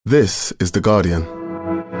This is The Guardian.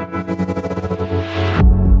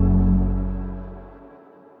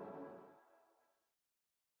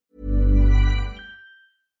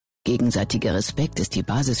 Gegenseitiger Respekt ist die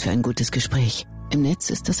Basis für ein gutes Gespräch. Im Netz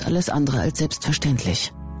ist das alles andere als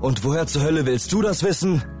selbstverständlich. Und woher zur Hölle willst du das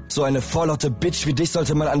wissen? So eine vorlaute Bitch wie dich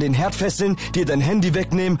sollte man an den Herd fesseln, dir dein Handy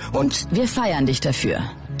wegnehmen und... Wir feiern dich dafür,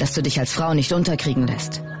 dass du dich als Frau nicht unterkriegen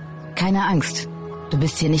lässt. Keine Angst, du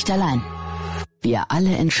bist hier nicht allein. Wir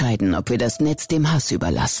alle entscheiden, ob wir das Netz dem Hass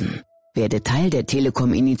überlassen. Werde Teil der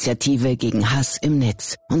Telekom-Initiative gegen Hass im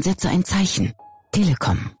Netz und setze ein Zeichen.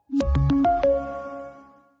 Telekom.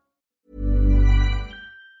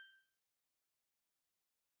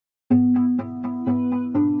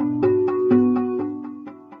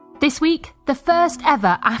 This week, the first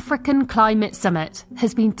ever African Climate Summit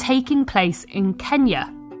has been taking place in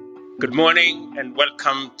Kenya. Good morning and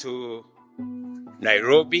welcome to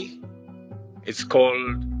Nairobi. It's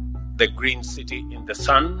called the Green City in the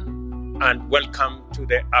Sun, and welcome to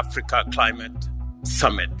the Africa Climate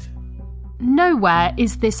Summit. Nowhere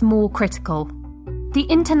is this more critical. The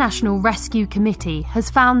International Rescue Committee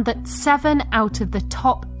has found that 7 out of the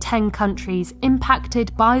top 10 countries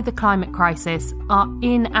impacted by the climate crisis are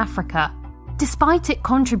in Africa, despite it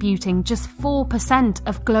contributing just 4%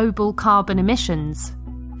 of global carbon emissions.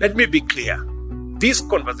 Let me be clear. These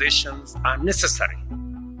conversations are necessary.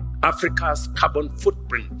 Africa's carbon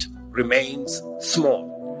footprint remains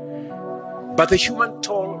small, but the human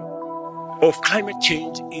toll of climate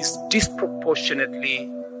change is disproportionately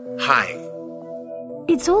high.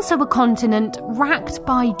 It's also a continent racked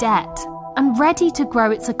by debt and ready to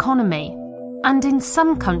grow its economy. And in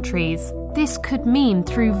some countries, this could mean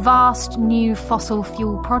through vast new fossil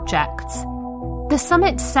fuel projects. The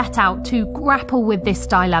summit set out to grapple with this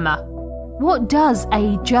dilemma. What does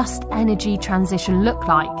a just energy transition look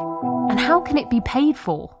like? And how can it be paid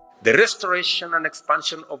for? The restoration and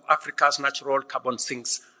expansion of Africa's natural carbon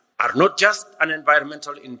sinks are not just an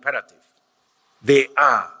environmental imperative. They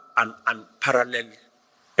are an unparalleled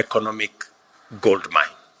economic goldmine.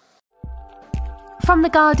 From The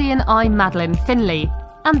Guardian, I'm Madeleine Finlay,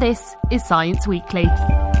 and this is Science Weekly.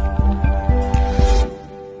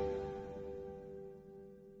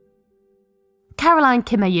 Caroline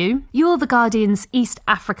Kimeu, you're The Guardian's East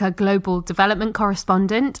Africa Global Development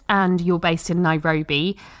Correspondent, and you're based in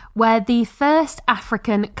Nairobi, where the first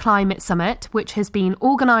African Climate Summit, which has been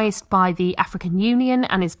organised by the African Union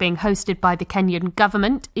and is being hosted by the Kenyan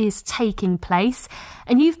government, is taking place.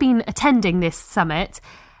 And you've been attending this summit.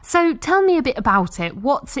 So tell me a bit about it.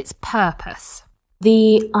 What's its purpose?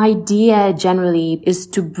 The idea generally is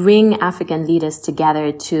to bring African leaders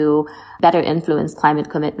together to better influence climate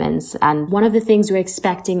commitments. And one of the things we're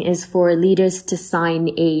expecting is for leaders to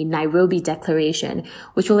sign a Nairobi Declaration,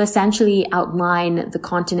 which will essentially outline the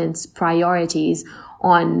continent's priorities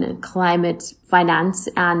on climate finance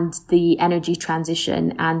and the energy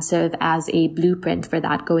transition and serve as a blueprint for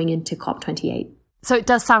that going into COP28. So it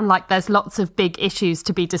does sound like there's lots of big issues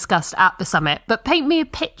to be discussed at the summit, but paint me a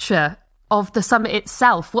picture of the summit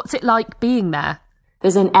itself. What's it like being there?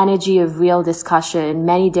 There's an energy of real discussion,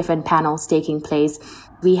 many different panels taking place.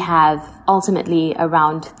 We have ultimately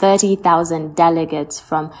around 30,000 delegates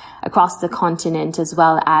from across the continent, as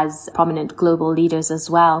well as prominent global leaders as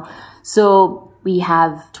well. So we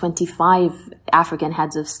have 25 African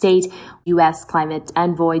heads of state, US climate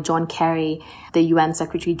envoy John Kerry, the UN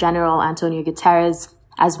Secretary General Antonio Guterres,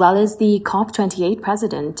 as well as the COP28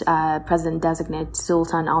 President-designate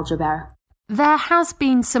Sultan Al-Jaber. There has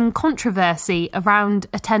been some controversy around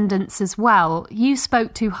attendance as well. You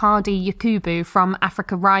spoke to Hadi Yakubu from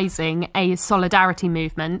Africa Rising, a solidarity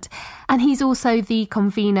movement, and he's also the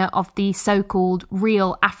convener of the so-called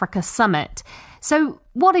Real Africa Summit. So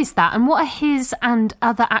what is that, and what are his and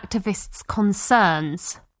other activists'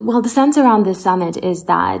 concerns? Well, the sense around this summit is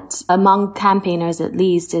that, among campaigners at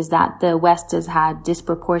least, is that the West has had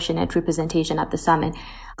disproportionate representation at the summit.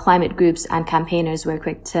 Climate groups and campaigners were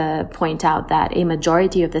quick to point out that a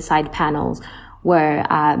majority of the side panels were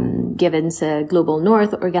given to Global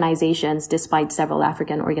North organizations, despite several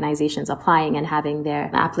African organizations applying and having their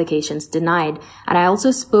applications denied. And I also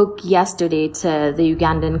spoke yesterday to the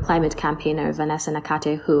Ugandan climate campaigner Vanessa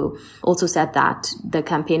Nakate, who also said that the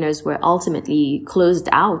campaigners were ultimately closed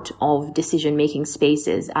out of decision-making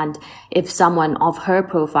spaces. And if someone of her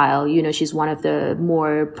profile, she's one of the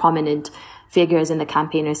more prominent figures in the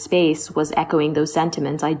campaigner space, was echoing those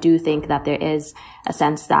sentiments, I do think that there is a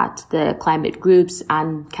sense that the climate groups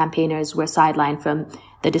and campaigners were sidelined from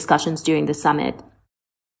the discussions during the summit.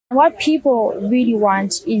 What people really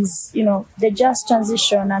want is, the just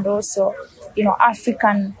transition and also,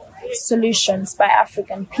 African solutions by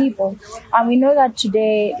African people. And we know that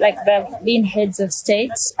today, like, there have been heads of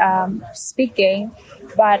states speaking,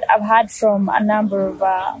 but I've heard from a number of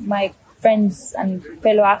my friends and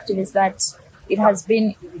fellow activists that it has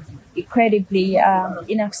been incredibly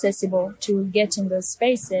inaccessible to get in those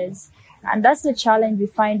spaces. And that's the challenge we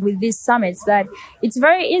find with these summits, that it's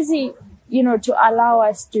very easy, to allow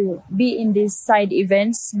us to be in these side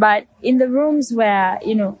events, but in the rooms where,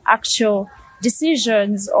 actual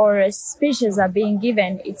decisions or speeches are being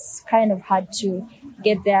given, it's kind of hard to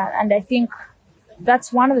get there. And I think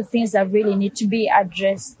that's one of the things that really need to be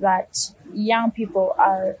addressed, that young people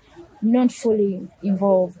are not fully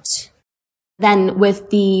involved. Then with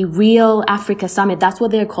the Real Africa Summit, that's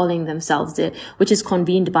what they're calling themselves, which is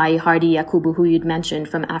convened by Hardy Yakubu, who you'd mentioned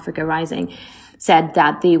from Africa Rising, said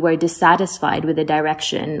that they were dissatisfied with the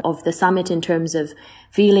direction of the summit in terms of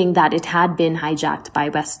feeling that it had been hijacked by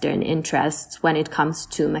Western interests when it comes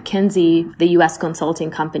to McKinsey, the US consulting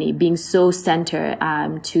company, being so center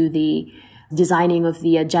to the designing of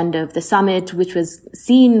the agenda of the summit, which was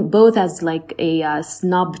seen both as like a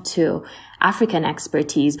snub to African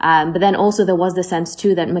expertise. But then also there was the sense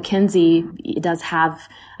too that McKinsey does have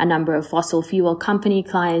a number of fossil fuel company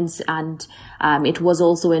clients, and it was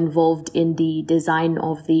also involved in the design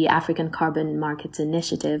of the African Carbon Markets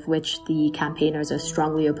Initiative, which the campaigners are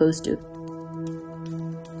strongly opposed to.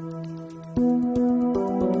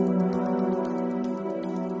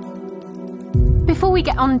 Before we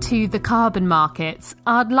get on to the carbon markets,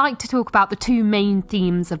 I'd like to talk about the two main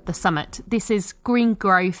themes of the summit. This is green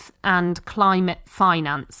growth and climate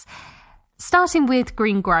finance. Starting with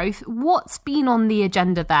green growth, what's been on the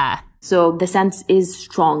agenda there? So the sense is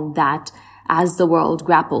strong that as the world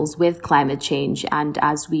grapples with climate change and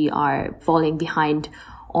as we are falling behind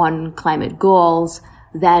on climate goals,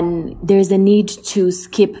 then there's a need to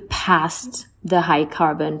skip past the high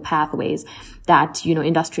carbon pathways that,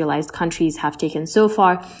 industrialized countries have taken so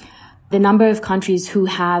far. The number of countries who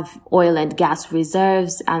have oil and gas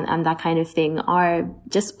reserves and that kind of thing are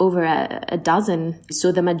just over a dozen.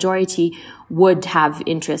 So the majority would have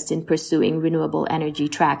interest in pursuing renewable energy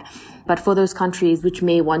track. But for those countries which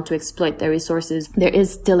may want to exploit their resources, there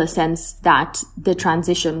is still a sense that the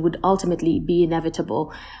transition would ultimately be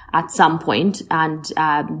inevitable at some point, and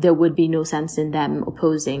there would be no sense in them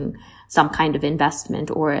opposing some kind of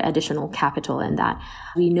investment or additional capital in that.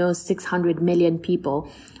 We know 600 million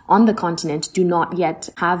people on the continent do not yet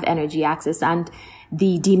have energy access, and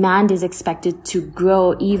the demand is expected to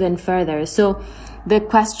grow even further. So the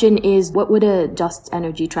question is, what would a just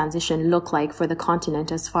energy transition look like for the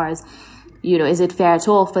continent as far as, is it fair at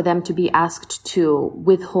all for them to be asked to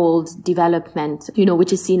withhold development,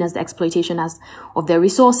 which is seen as the exploitation of their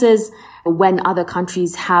resources, when other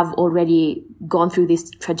countries have already gone through this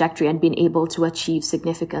trajectory and been able to achieve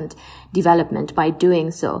significant development by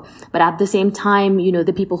doing so. But at the same time,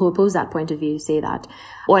 the people who oppose that point of view say that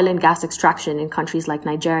oil and gas extraction in countries like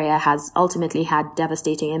Nigeria has ultimately had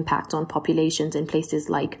devastating impact on populations in places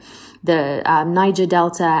like the Niger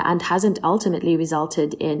Delta, and hasn't ultimately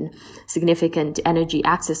resulted in significant energy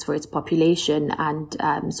access for its population. And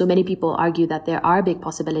so many people argue that there are big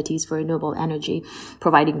possibilities for renewable energy,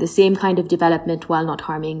 providing the same kind of development while not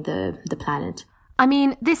harming the planet. I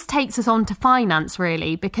mean, this takes us on to finance,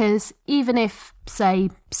 really, because even if, say,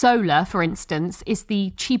 solar, for instance, is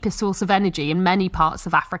the cheapest source of energy in many parts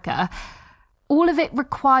of Africa, all of it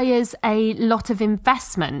requires a lot of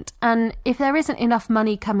investment. And if there isn't enough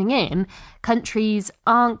money coming in, countries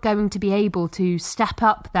aren't going to be able to step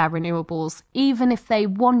up their renewables, even if they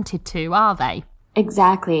wanted to, are they?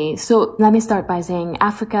 Exactly. So let me start by saying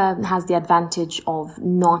Africa has the advantage of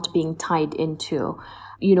not being tied into,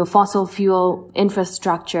 fossil fuel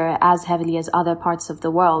infrastructure as heavily as other parts of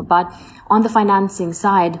the world. But on the financing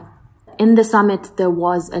side, in the summit, there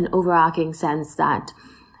was an overarching sense that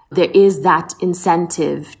there is that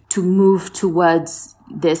incentive to move towards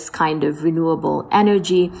this kind of renewable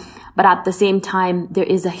energy. But at the same time, there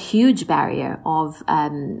is a huge barrier of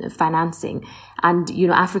financing. And,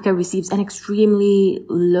 Africa receives an extremely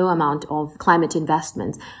low amount of climate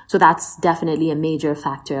investments. So that's definitely a major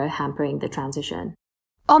factor hampering the transition.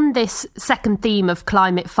 On this second theme of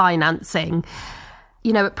climate financing,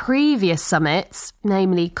 at previous summits,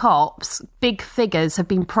 namely COPs, big figures have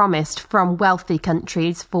been promised from wealthy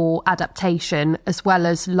countries for adaptation as well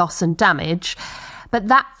as loss and damage. But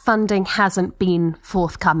that funding hasn't been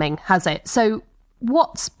forthcoming, has it? So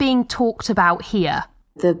what's being talked about here?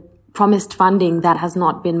 The promised funding that has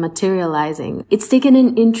not been materializing. It's taken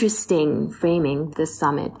an interesting framing, this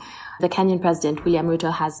summit. The Kenyan president, William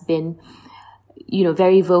Ruto, has been,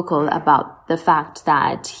 very vocal about the fact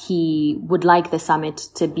that he would like the summit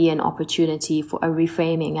to be an opportunity for a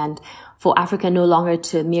reframing and for Africa no longer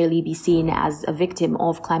to merely be seen as a victim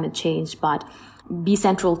of climate change, but be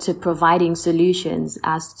central to providing solutions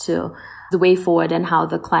as to the way forward and how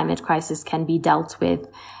the climate crisis can be dealt with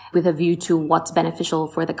a view to what's beneficial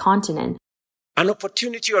for the continent. An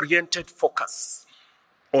opportunity-oriented focus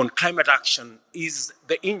on climate action is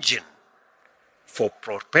the engine for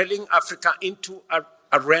propelling Africa into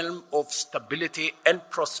a realm of stability and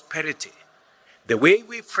prosperity. The way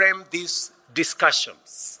we frame these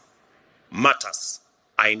discussions matters.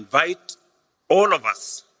 I invite all of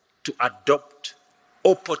us to adopt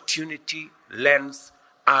opportunity lens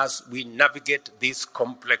as we navigate these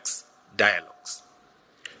complex dialogues.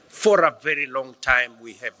 For a very long time,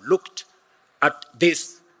 we have looked at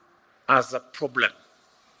this as a problem.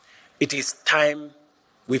 It is time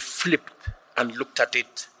we flipped and looked at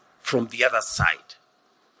it from the other side.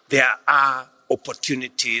 There are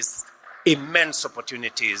opportunities, immense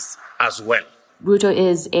opportunities as well. Ruto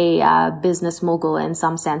is a business mogul in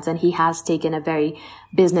some sense, and he has taken a very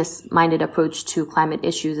business-minded approach to climate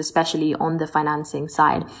issues, especially on the financing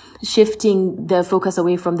side, shifting the focus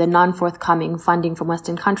away from the non-forthcoming funding from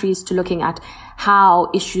Western countries to looking at how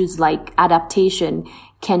issues like adaptation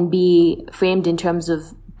can be framed in terms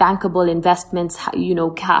of bankable investments.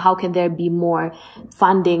 How can there be more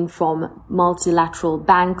funding from multilateral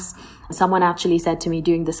banks? Someone actually said to me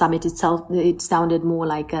during the summit itself, it sounded more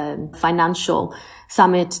like a financial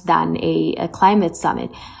summit than a climate summit.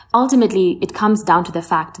 Ultimately, it comes down to the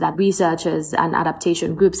fact that researchers and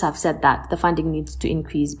adaptation groups have said that the funding needs to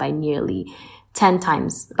increase by nearly 10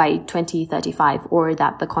 times by 2035, or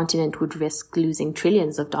that the continent would risk losing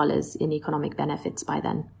trillions of dollars in economic benefits by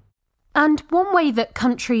then. And one way that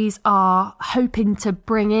countries are hoping to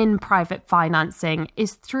bring in private financing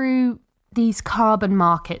is through these carbon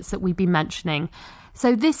markets that we've been mentioning.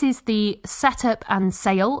 So this is the setup and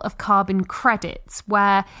sale of carbon credits,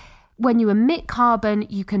 where when you emit carbon,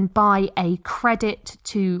 you can buy a credit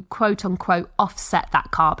to quote unquote offset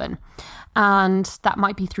that carbon. And that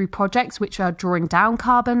might be through projects which are drawing down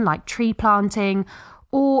carbon, like tree planting,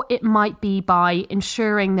 or it might be by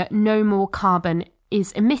ensuring that no more carbon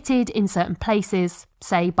is emitted in certain places,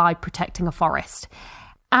 say by protecting a forest.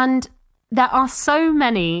 And there are so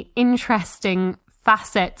many interesting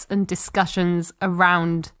facets and discussions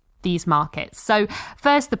around these markets. So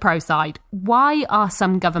first, the pro side. Why are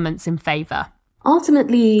some governments in favour?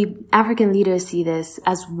 Ultimately, African leaders see this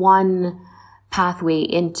as one pathway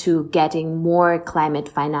into getting more climate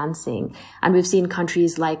financing. And we've seen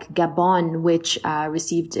countries like Gabon, which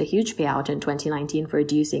received a huge payout in 2019 for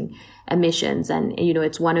reducing emissions. And,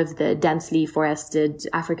 it's one of the densely forested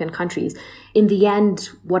African countries. In the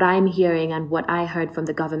end, what I'm hearing and what I heard from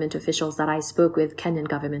the government officials that I spoke with, Kenyan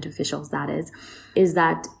government officials, that is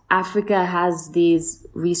that Africa has these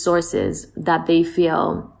resources that they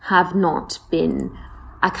feel have not been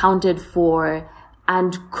accounted for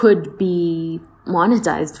and could be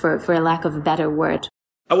monetized, for a lack of a better word.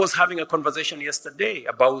 I was having a conversation yesterday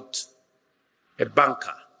about a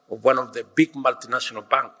banker of one of the big multinational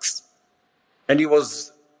banks, and he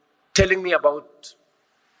was telling me about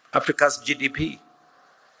Africa's GDP.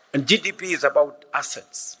 And GDP is about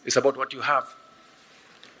assets. It's about what you have.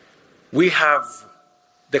 We have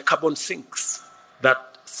the carbon sinks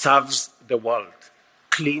that serves the world,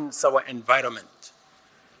 cleans our environment,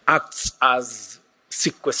 acts as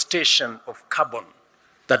sequestration of carbon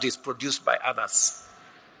that is produced by others.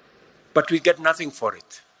 But we get nothing for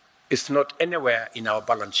it. It's not anywhere in our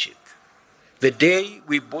balance sheet. The day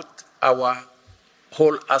we put our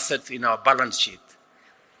whole assets in our balance sheet,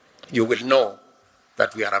 you will know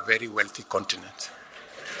that we are a very wealthy continent.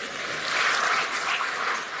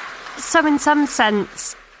 So in some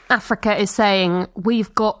sense, Africa is saying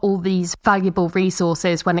we've got all these valuable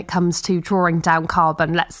resources when it comes to drawing down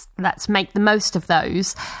carbon. Let's make the most of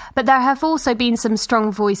those. But there have also been some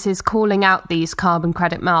strong voices calling out these carbon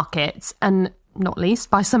credit markets, and not least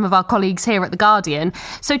by some of our colleagues here at The Guardian.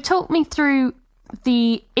 So talk me through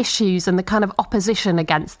the issues and the kind of opposition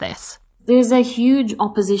against this. There's a huge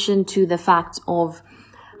opposition to the fact of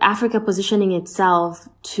Africa positioning itself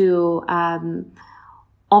to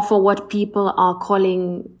offer what people are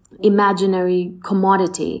calling imaginary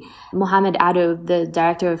commodity. Mohamed Addo, the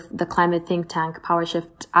director of the climate think tank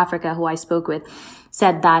PowerShift Africa, who I spoke with,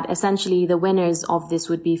 said that essentially the winners of this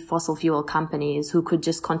would be fossil fuel companies who could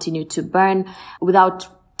just continue to burn without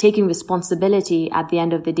taking responsibility at the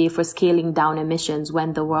end of the day for scaling down emissions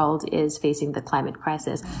when the world is facing the climate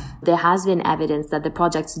crisis. There has been evidence that the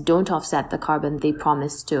projects don't offset the carbon they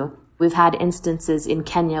promise to. We've had instances in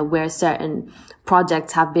Kenya where certain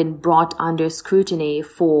projects have been brought under scrutiny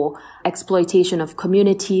for exploitation of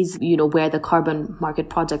communities, where the carbon market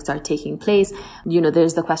projects are taking place.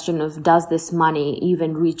 There's the question of, does this money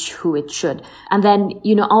even reach who it should? And then,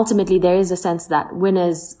 ultimately there is a sense that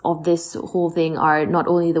winners of this whole thing are not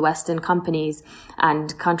only the Western companies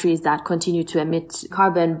and countries that continue to emit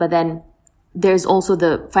carbon, but then there's also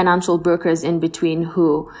the financial brokers in between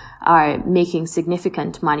who are making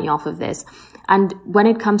significant money off of this. And when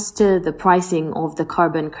it comes to the pricing of the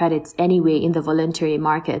carbon credits anyway in the voluntary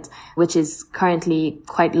market, which is currently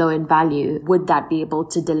quite low in value, would that be able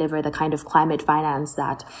to deliver the kind of climate finance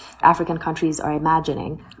that African countries are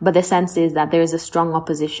imagining? But the sense is that there is a strong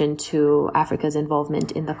opposition to Africa's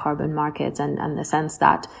involvement in the carbon markets, and the sense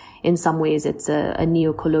that in some ways it's a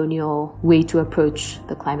neo-colonial way to approach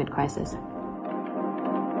the climate crisis.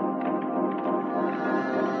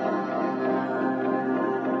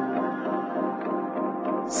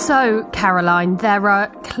 So, Caroline, there are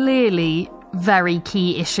clearly very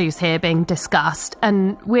key issues here being discussed,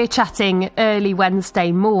 and we're chatting early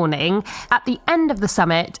Wednesday morning. At the end of the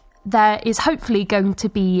summit, there is hopefully going to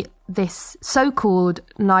be this so-called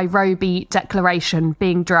Nairobi Declaration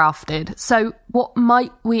being drafted. So what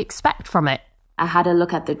might we expect from it? I had a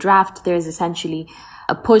look at the draft. There's essentially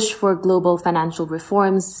a push for global financial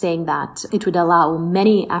reforms, saying that it would allow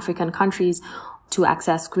many African countries to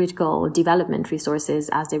access critical development resources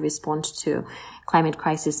as they respond to climate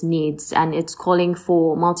crisis needs. And it's calling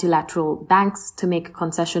for multilateral banks to make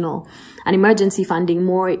concessional and emergency funding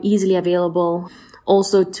more easily available.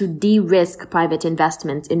 Also to de-risk private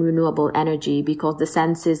investment in renewable energy, because the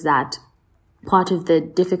sense is that part of the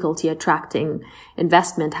difficulty attracting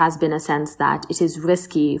investment has been a sense that it is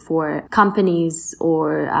risky for companies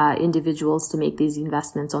or individuals to make these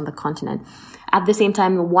investments on the continent. At the same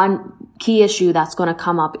time, one key issue that's going to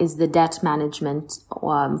come up is the debt management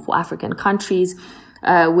for African countries,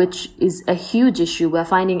 which is a huge issue. We're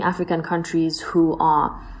finding African countries who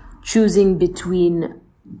are choosing between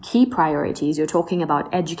key priorities. You're talking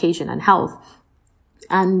about education and health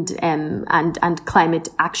and climate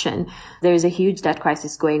action. There is a huge debt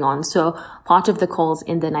crisis going on. So part of the calls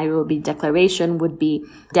in the Nairobi Declaration would be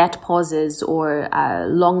debt pauses or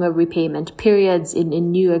longer repayment periods in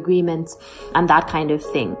new agreements and that kind of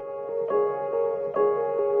thing.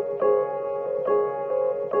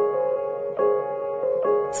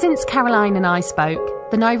 Since Caroline and I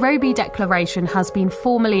spoke, the Nairobi Declaration has been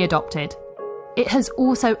formally adopted. It has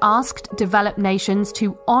also asked developed nations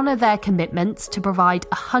to honour their commitments to provide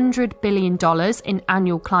 $100 billion in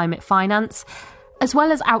annual climate finance, as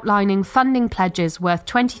well as outlining funding pledges worth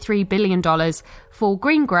 $23 billion for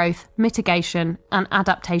green growth, mitigation and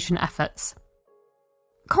adaptation efforts.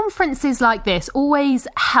 Conferences like this always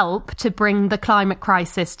help to bring the climate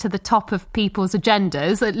crisis to the top of people's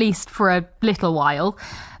agendas, at least for a little while.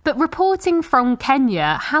 But reporting from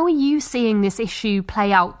Kenya, how are you seeing this issue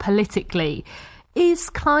play out politically? Is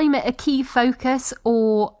climate a key focus,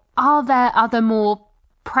 or are there other more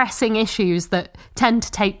pressing issues that tend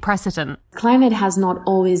to take precedent? Climate has not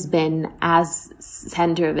always been as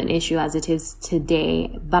center of an issue as it is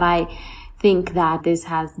today, but I think that this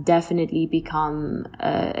has definitely become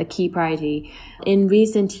a key priority. In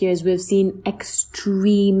recent years, we've seen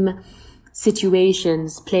extreme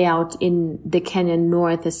situations play out in the Kenyan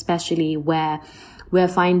north, especially where we're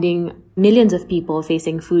finding millions of people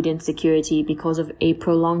facing food insecurity because of a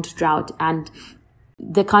prolonged drought. And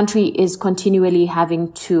the country is continually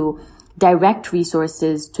having to direct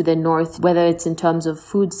resources to the north, whether it's in terms of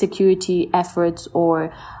food security efforts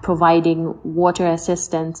or providing water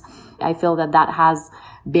assistance. I feel that has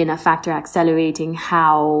been a factor accelerating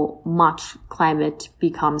how much climate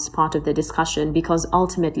becomes part of the discussion, because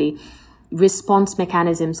ultimately response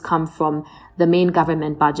mechanisms come from the main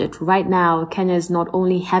government budget. Right now, Kenya is not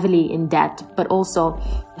only heavily in debt, but also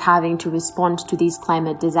having to respond to these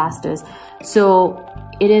climate disasters. So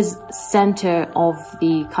it is center of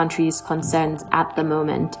the country's concerns at the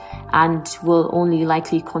moment and will only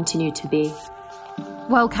likely continue to be.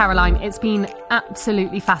 Well, Caroline, it's been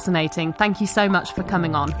absolutely fascinating. Thank you so much for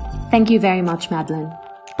coming on. Thank you very much, Madeleine.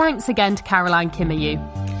 Thanks again to Caroline Kimeu.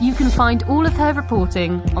 You can find all of her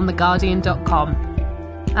reporting on theguardian.com.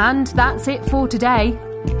 And that's it for today.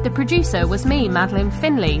 The producer was me, Madeleine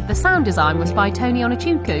Finlay. The sound design was by Tony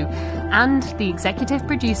Onachuku. And the executive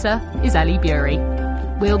producer is Ellie Bury.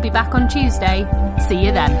 We'll be back on Tuesday. See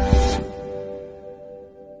you then.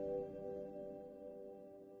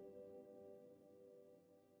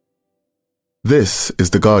 This is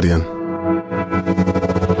The Guardian.